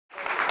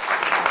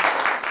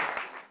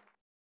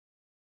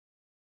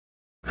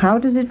How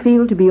does it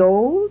feel to be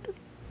old?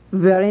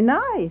 Very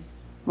nice.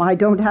 I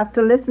don't have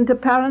to listen to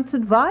parents'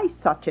 advice,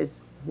 such as,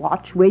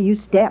 watch where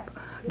you step,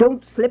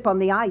 don't slip on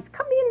the ice,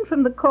 come in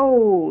from the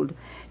cold,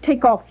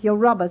 take off your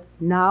rubbers,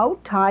 now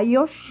tie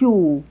your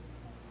shoe.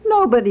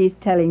 Nobody's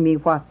telling me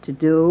what to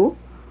do.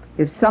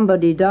 If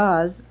somebody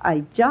does,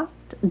 I just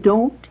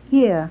don't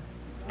hear.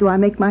 Do I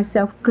make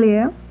myself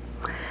clear?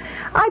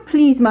 I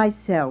please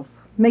myself,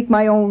 make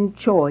my own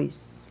choice.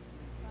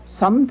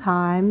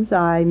 Sometimes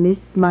I miss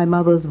my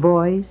mother's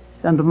voice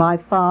and my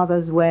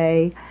father's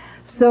way,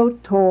 so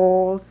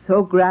tall,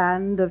 so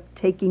grand, of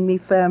taking me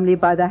firmly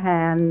by the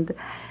hand.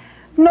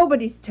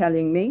 Nobody's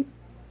telling me.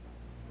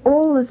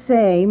 All the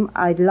same,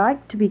 I'd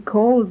like to be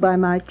called by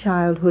my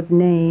childhood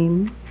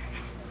name.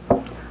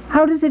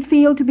 How does it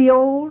feel to be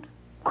old?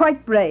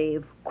 Quite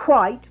brave,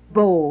 quite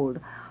bold.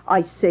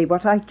 I say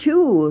what I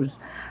choose,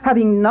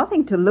 having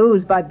nothing to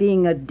lose by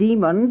being a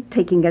demon,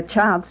 taking a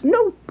chance,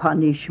 no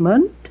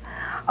punishment.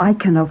 I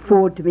can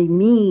afford to be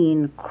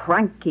mean,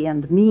 cranky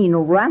and mean,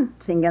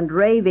 ranting and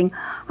raving.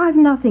 I've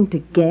nothing to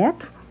get,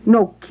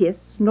 no kiss,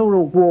 no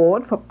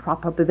reward for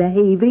proper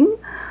behaving.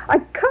 I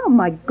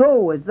come, I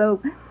go, as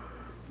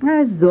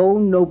though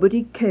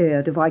nobody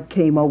cared if I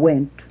came or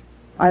went.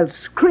 I'll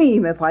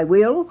scream if I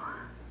will,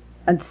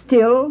 and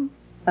still,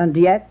 and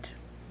yet,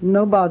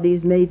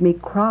 nobody's made me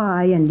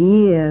cry in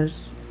years.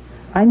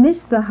 I miss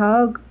the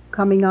hug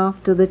coming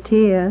after the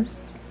tears.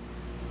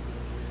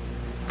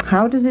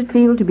 How does it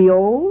feel to be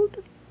old?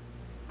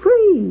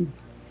 Free,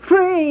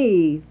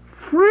 free,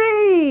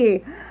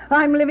 free.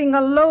 I'm living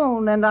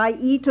alone, and I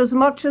eat as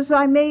much as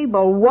I'm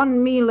able,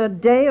 one meal a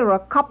day or a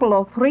couple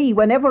or three,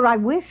 whenever I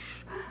wish,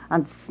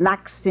 and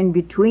snacks in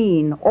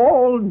between,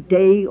 all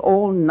day,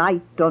 all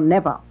night, or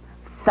never.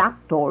 Fat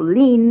or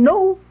lean,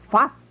 no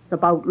fuss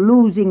about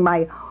losing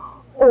my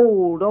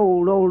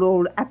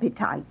old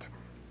appetite.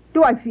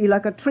 Do I feel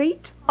like a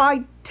treat?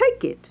 I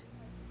take it.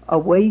 A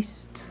waste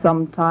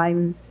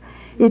sometimes.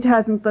 It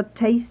hasn't the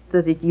taste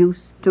that it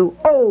used to.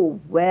 Oh,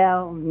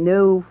 well,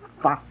 no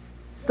fuss.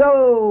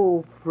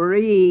 So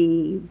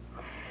free.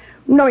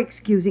 No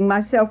excusing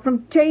myself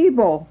from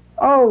table.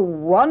 Oh,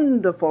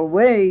 wonderful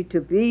way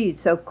to be,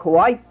 so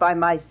quite by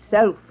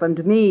myself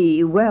and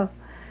me. Well,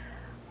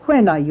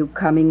 when are you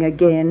coming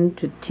again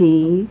to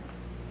tea?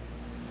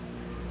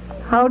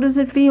 How does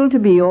it feel to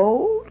be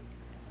old?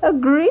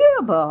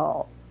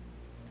 Agreeable.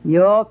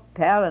 Your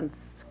parents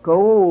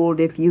scold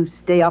if you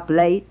stay up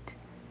late.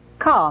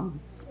 Come,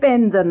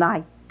 spend the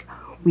night.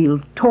 We'll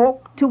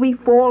talk till we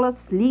fall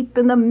asleep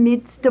in the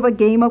midst of a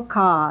game of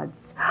cards.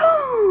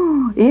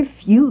 If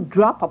you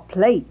drop a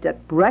plate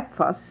at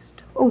breakfast,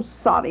 oh,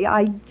 sorry,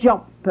 I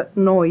jump at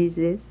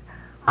noises.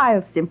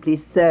 I'll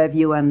simply serve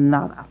you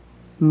another.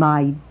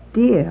 My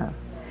dear,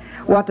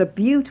 what a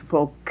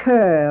beautiful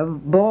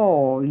curve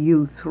ball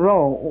you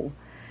throw.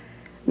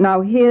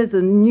 Now here's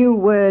a new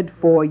word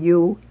for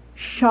you,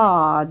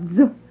 shards.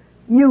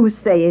 You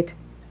say it.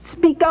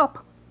 Speak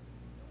up.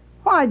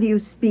 Why do you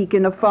speak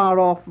in a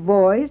far-off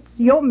voice?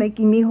 You're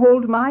making me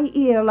hold my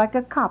ear like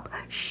a cup.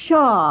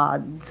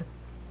 Shards.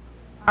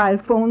 I'll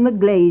phone the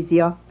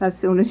glazier as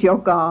soon as you're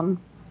gone.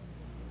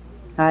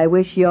 I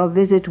wish your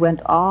visit went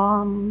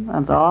on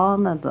and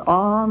on and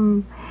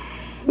on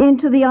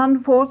into the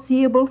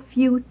unforeseeable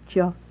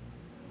future.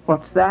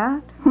 What's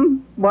that?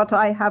 What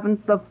I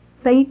haven't the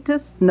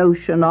faintest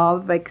notion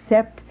of,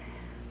 except,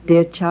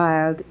 dear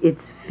child,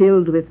 it's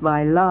filled with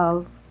my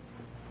love.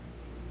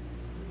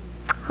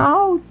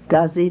 How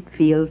does it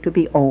feel to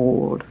be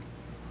old?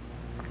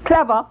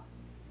 Clever,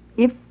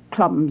 if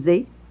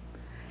clumsy.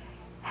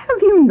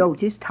 Have you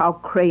noticed how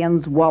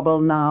crayons wobble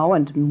now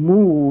and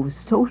move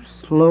so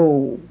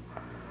slow?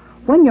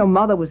 When your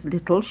mother was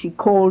little, she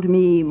called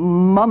me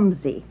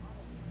Mumsy.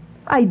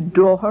 I'd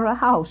draw her a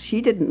house,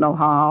 she didn't know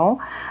how,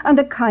 and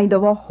a kind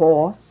of a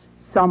horse,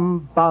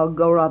 some bug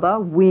or other,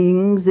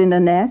 wings in a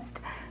nest.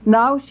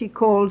 Now she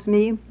calls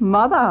me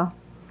Mother.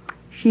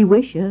 She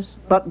wishes,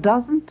 but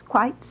doesn't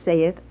quite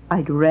say it.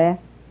 I'd rest.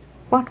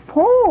 What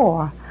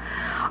for?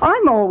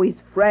 I'm always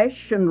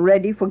fresh and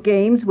ready for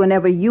games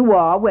whenever you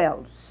are.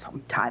 Well,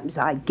 sometimes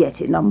I get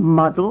in a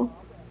muddle.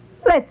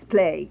 Let's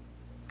play.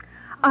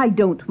 I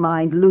don't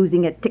mind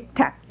losing at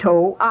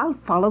tic-tac-toe. I'll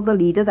follow the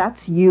leader,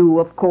 that's you,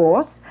 of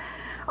course.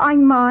 I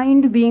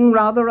mind being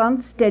rather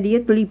unsteady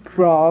at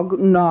leapfrog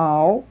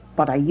now,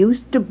 but I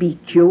used to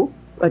beat you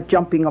at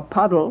jumping a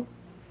puddle.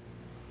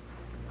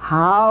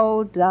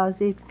 How does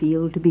it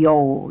feel to be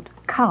old?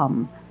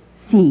 Come,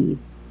 see.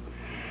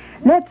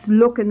 Let's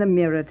look in the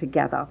mirror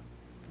together.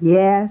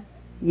 Yes,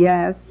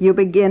 yes, you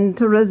begin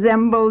to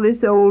resemble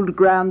this old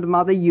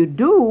grandmother. You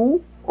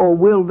do, or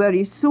will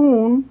very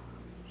soon.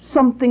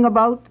 Something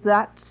about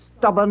that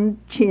stubborn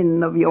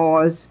chin of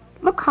yours.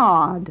 Look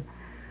hard.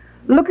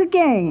 Look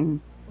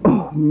again.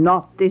 Oh,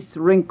 not this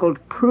wrinkled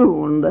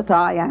prune that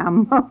I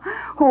am,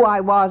 who I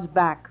was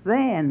back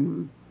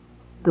then.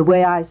 The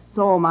way I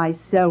saw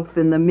myself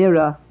in the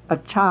mirror, a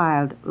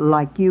child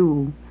like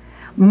you.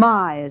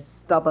 My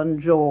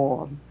stubborn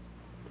jaw.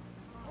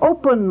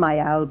 Open my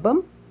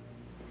album.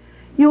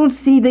 You'll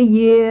see the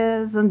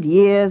years and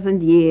years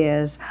and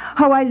years,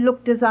 how I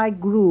looked as I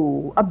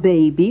grew, a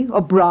baby,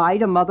 a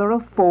bride, a mother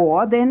of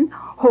 4, then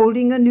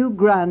holding a new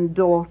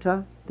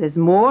granddaughter. There's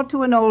more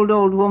to an old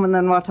woman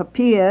than what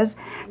appears.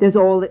 There's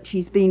all that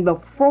she's been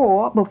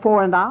before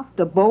and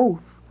after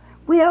both.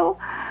 Well,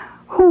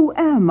 who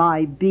am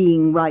I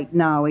being right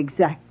now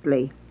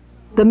exactly?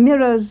 The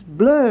mirror's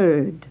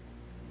blurred.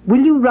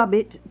 Will you rub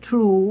it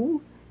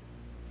true?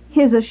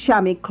 Here's a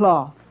chamois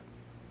cloth.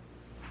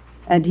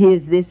 And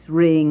here's this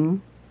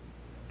ring.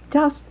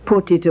 Just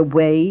put it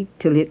away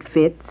till it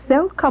fits.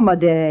 There'll come a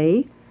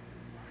day.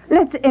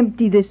 Let's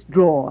empty this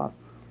drawer.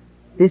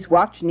 This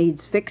watch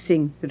needs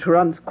fixing. It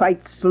runs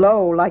quite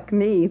slow, like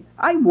me.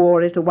 I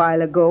wore it a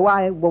while ago.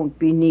 I won't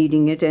be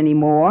needing it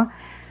anymore.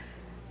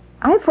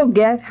 I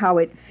forget how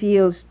it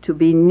feels to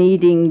be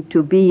needing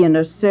to be in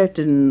a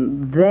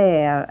certain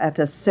there at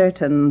a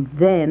certain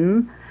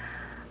then.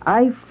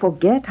 I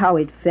forget how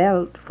it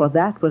felt, for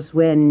that was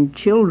when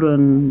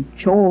children,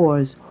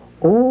 chores,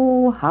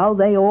 oh, how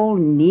they all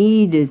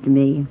needed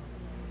me.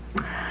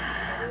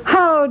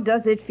 How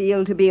does it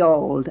feel to be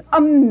old?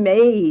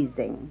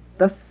 Amazing!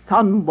 The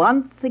sun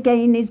once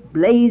again is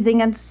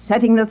blazing and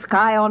setting the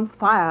sky on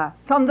fire.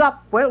 Sun's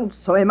up, well,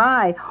 so am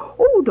I.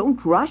 Oh,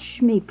 don't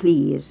rush me,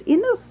 please.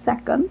 In a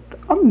second,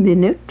 a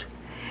minute.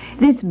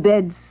 This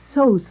bed's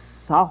so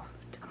soft.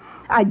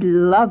 I'd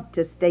love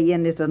to stay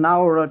in it an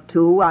hour or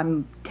two.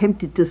 I'm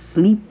tempted to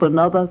sleep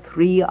another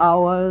 3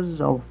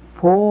 hours or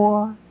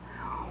 4.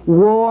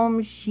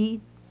 Warm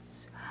sheets.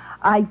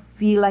 I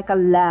feel like a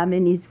lamb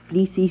in his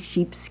fleecy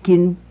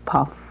sheepskin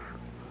puff.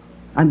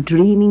 I'm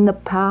dreaming the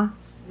past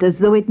as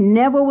though it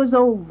never was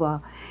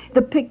over.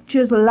 The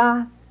pictures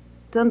last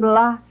and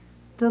last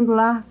and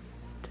last.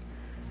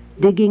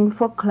 Digging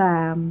for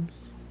clams,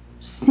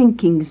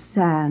 sinking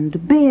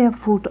sand,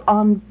 barefoot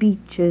on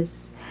beaches,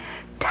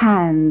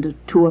 tanned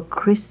to a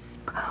crisp,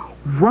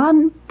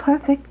 one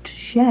perfect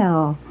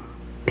shell,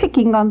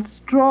 picking on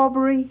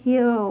Strawberry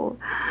Hill,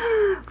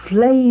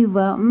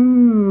 flavor,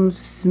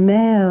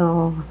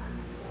 smell,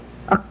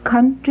 a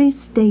country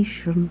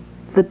station,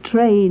 the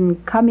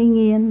train coming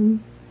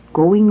in,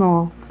 going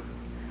off,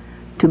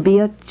 to be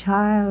a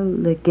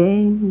child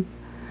again,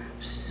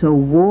 so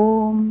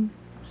warm,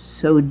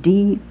 so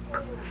deep,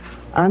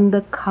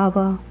 under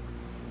cover.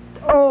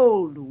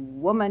 Old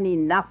woman,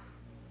 enough.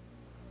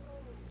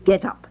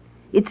 Get up.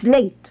 It's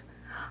late.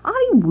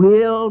 I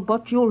will,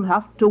 but you'll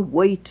have to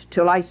wait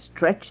till I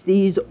stretch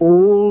these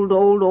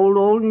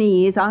old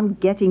knees. I'm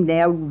getting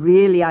there,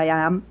 really I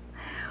am.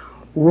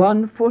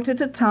 1 foot at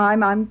a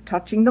time, I'm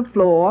touching the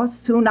floor.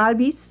 Soon I'll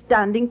be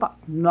standing, but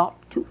not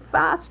too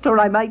fast, or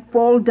I might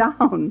fall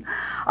down.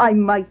 I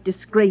might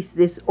disgrace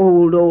this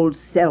old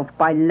self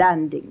by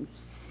landing,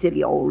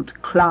 silly old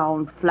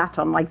clown, flat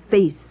on my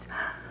face.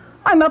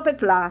 I'm up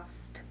at last,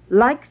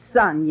 like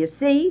sun, you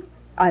see.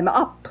 I'm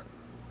up.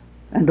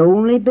 And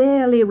only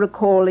barely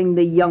recalling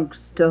the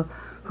youngster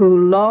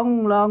who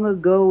long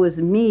ago was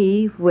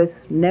me, with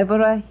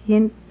never a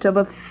hint of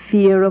a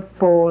fear of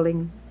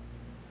falling.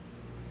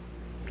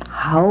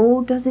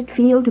 How does it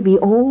feel to be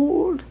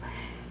old?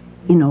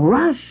 In a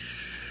rush.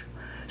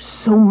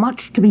 So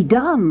much to be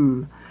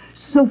done.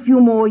 So few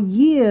more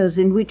years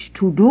in which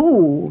to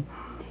do.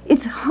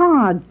 It's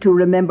hard to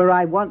remember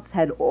I once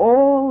had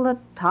all the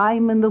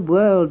time in the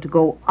world to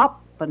go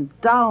up and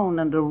down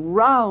and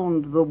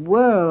around the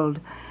world.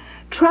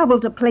 Travel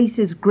to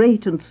places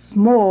great and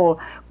small,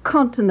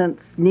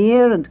 continents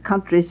near and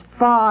countries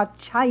far,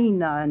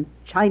 China and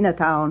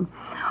Chinatown,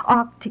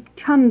 Arctic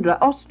tundra,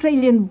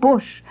 Australian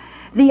bush,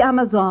 the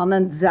Amazon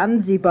and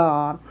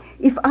Zanzibar.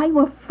 If I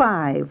were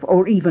 5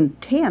 or even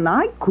 10,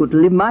 I could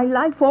live my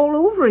life all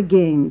over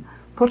again.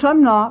 But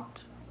I'm not,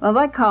 and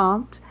I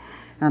can't,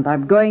 and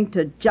I'm going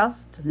to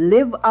just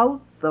live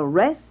out the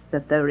rest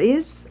that there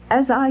is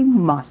as I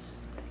must.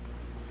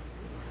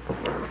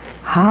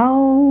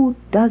 How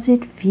does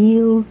it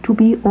feel to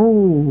be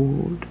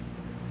old?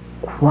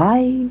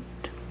 Quite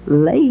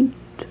late.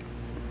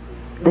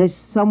 There's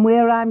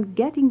somewhere I'm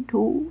getting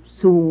to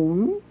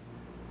soon.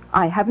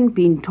 I haven't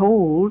been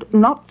told.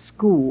 Not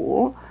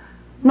school,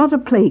 not a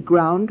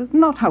playground,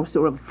 not house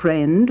or a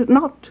friend,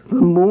 not the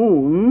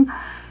moon.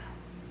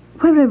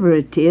 Wherever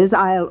it is,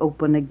 I'll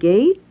open a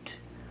gate.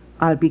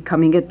 I'll be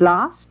coming at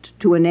last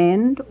to an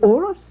end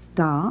or a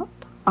start.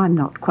 I'm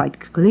not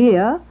quite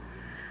clear.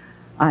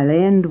 I'll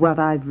end what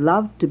I've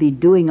loved to be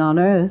doing on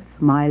earth,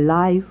 my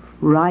life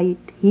right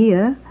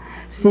here,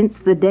 since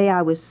the day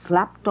I was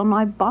slapped on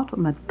my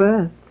bottom at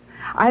birth.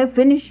 I'll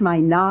finish my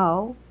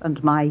now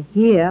and my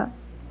here.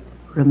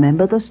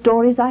 Remember the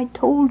stories I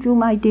told you,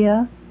 my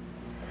dear?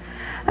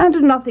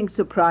 And nothing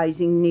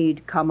surprising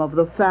need come of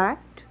the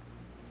fact.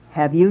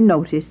 Have you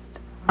noticed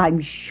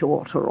I'm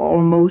shorter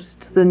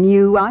almost than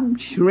you? I'm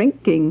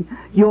shrinking.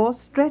 You're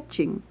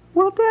stretching.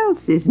 What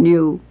else is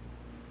new?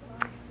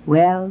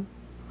 Well,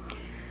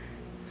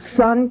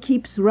 sun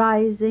keeps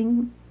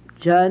rising,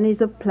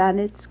 journeys of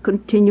planets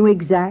continue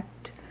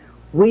exact,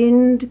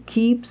 wind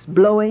keeps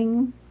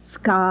blowing,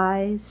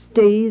 sky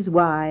stays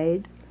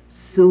wide,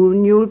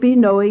 Soon you'll be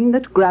knowing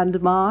that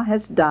Grandma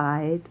has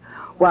died,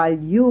 while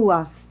you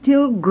are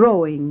still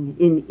growing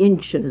in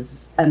inches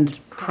and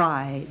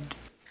pride.